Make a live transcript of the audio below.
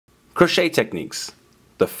Crochet techniques.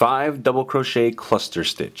 The 5 double crochet cluster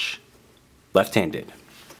stitch. Left-handed.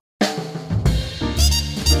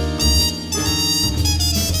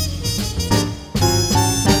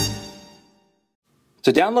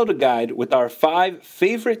 To download a guide with our 5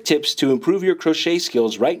 favorite tips to improve your crochet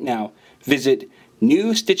skills right now, visit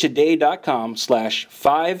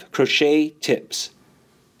newstitchaday.com/5crochet-tips.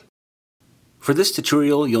 For this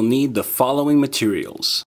tutorial, you'll need the following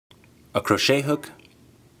materials: a crochet hook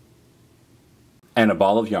and a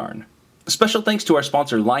ball of yarn. Special thanks to our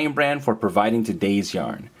sponsor Lion Brand for providing today's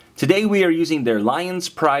yarn. Today we are using their Lion's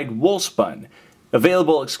Pride Woolspun,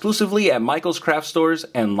 available exclusively at Michael's Craft Stores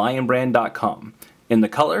and lionbrand.com. In the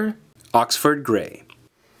color, Oxford Gray.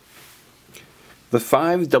 The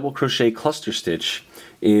 5 double crochet cluster stitch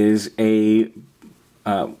is a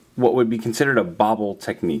what would be considered a bobble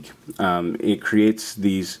technique. It creates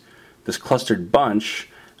this clustered bunch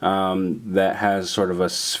that has sort of a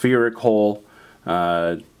spherical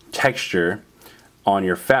texture on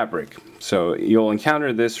your fabric. So you'll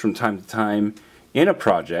encounter this from time to time in a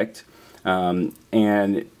project, and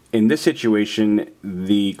in this situation,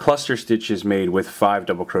 the cluster stitch is made with 5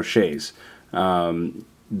 double crochets.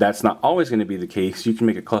 That's not always going to be the case. You can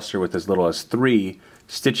make a cluster with as little as 3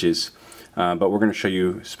 stitches, but we're going to show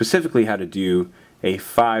you specifically how to do a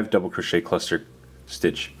 5 double crochet cluster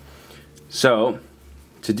stitch. So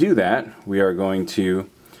to do that, we are going to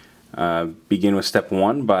begin with step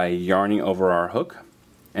 1 by yarning over our hook,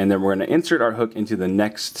 and then we're going to insert our hook into the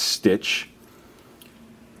next stitch,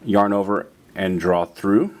 yarn over and draw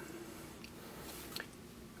through.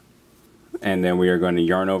 And then we are going to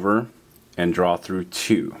yarn over and draw through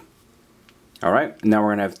 2. Alright, now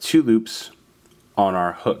we're going to have 2 loops on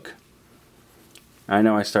our hook. I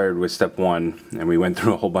know I started with step 1 and we went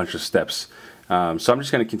through a whole bunch of steps. So I'm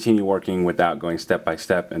just going to continue working without going step by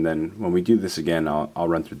step, and then when we do this again, I'll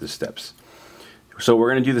run through the steps. So we're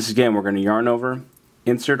going to do this again. We're going to yarn over,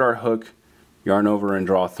 insert our hook, yarn over and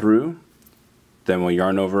draw through. Then we'll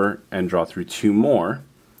yarn over and draw through 2 more.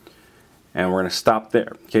 And we're going to stop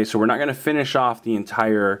there. Okay, so we're not going to finish off the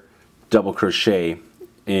entire double crochet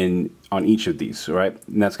on each of these, all right?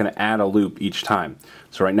 And that's going to add a loop each time.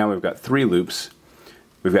 So right now we've got 3 loops.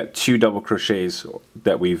 We've got 2 double crochets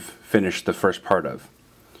that we've finished the first part of.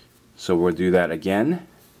 So we'll do that again.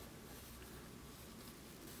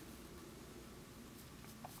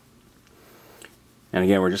 And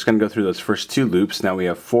again, we're just going to go through those first 2 loops. Now we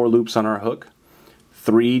have 4 loops on our hook,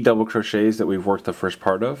 3 double crochets that we've worked the first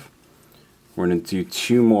part of. We're going to do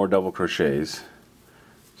 2 more double crochets.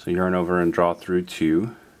 So yarn over and draw through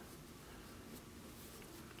 2.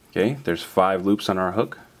 Okay, there's 5 loops on our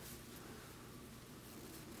hook.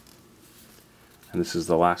 And this is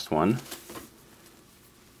the last one.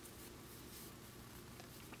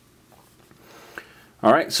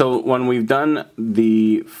 Alright, so when we've done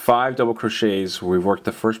the 5 double crochets we've worked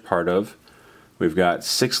the first part of, we've got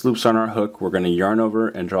 6 loops on our hook. We're going to yarn over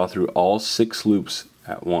and draw through all 6 loops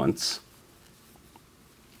at once.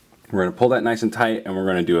 We're going to pull that nice and tight, and we're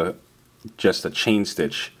going to do just a chain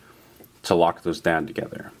stitch to lock those down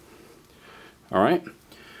together. Alright,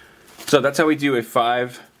 so that's how we do a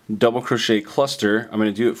 5 double crochet cluster. I'm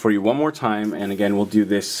going to do it for you one more time, and again we'll do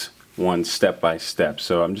this one step by step.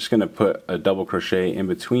 So I'm just going to put a double crochet in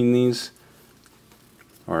between these,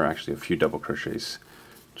 or actually a few double crochets,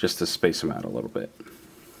 just to space them out a little bit.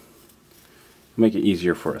 Make it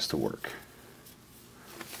easier for us to work,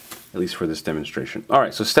 at least for this demonstration.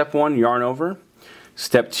 Alright, so step 1, yarn over.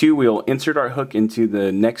 Step 2, we'll insert our hook into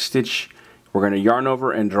the next stitch. We're going to yarn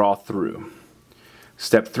over and draw through.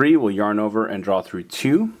 Step 3, we'll yarn over and draw through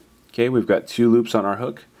 2. Okay, we've got 2 loops on our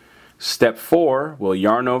hook. Step 4, we'll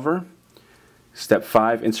yarn over. Step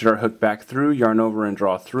 5, insert our hook back through, yarn over and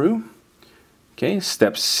draw through. Okay,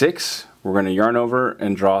 step 6, we're going to yarn over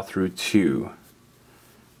and draw through 2.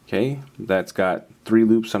 Okay, that's got 3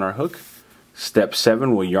 loops on our hook. Step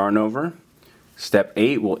 7, we'll yarn over. Step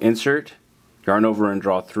 8, we'll insert, yarn over and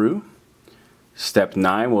draw through. Step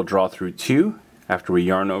 9, we'll draw through 2 after we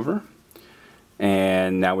yarn over.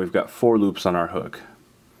 And now we've got 4 loops on our hook.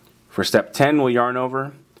 For step 10, we'll yarn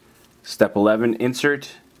over. Step 11,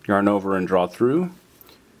 insert, yarn over and draw through.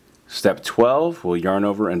 Step 12, we'll yarn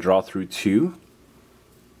over and draw through 2.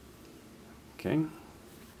 Okay.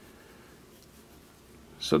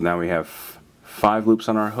 So now we have 5 loops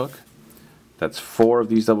on our hook. That's 4 of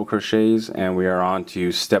these double crochets, and we are on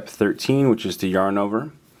to step 13, which is to yarn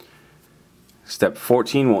over. Step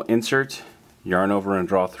 14, we'll insert, yarn over and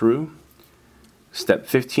draw through. Step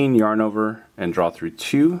 15, yarn over and draw through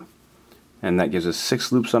 2, and that gives us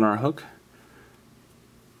 6 loops on our hook.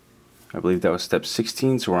 I believe that was step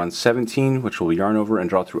 16, so we're on 17, which we'll yarn over and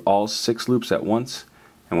draw through all 6 loops at once,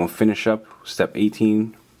 and we'll finish up step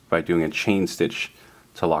 18 by doing a chain stitch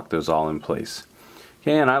to lock those all in place.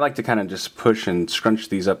 Okay, and I like to kind of just push and scrunch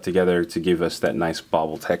these up together to give us that nice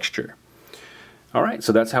bobble texture. Alright,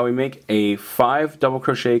 so that's how we make a 5 double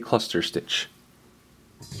crochet cluster stitch.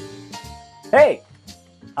 Hey!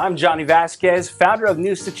 I'm Johnny Vasquez, founder of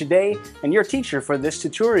New Stitch A Day and your teacher for this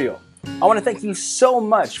tutorial. I want to thank you so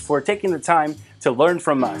much for taking the time to learn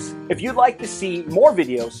from us. If you'd like to see more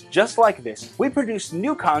videos just like this, we produce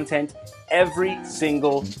new content every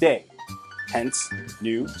single day. Hence,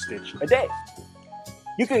 New Stitch A Day.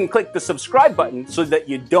 You can click the subscribe button so that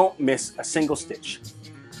you don't miss a single stitch.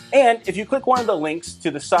 And if you click one of the links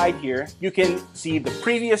to the side here, you can see the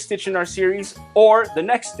previous stitch in our series or the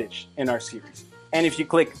next stitch in our series. And if you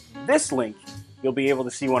click this link, you'll be able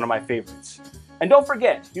to see one of my favorites. And don't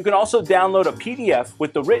forget, you can also download a PDF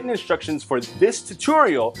with the written instructions for this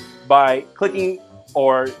tutorial by clicking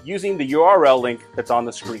or using the URL link that's on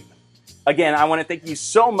the screen. Again, I want to thank you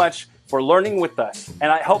so much for learning with us,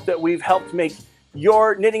 and I hope that we've helped make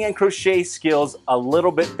your knitting and crochet skills a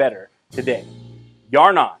little bit better today.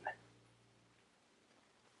 Yarn on!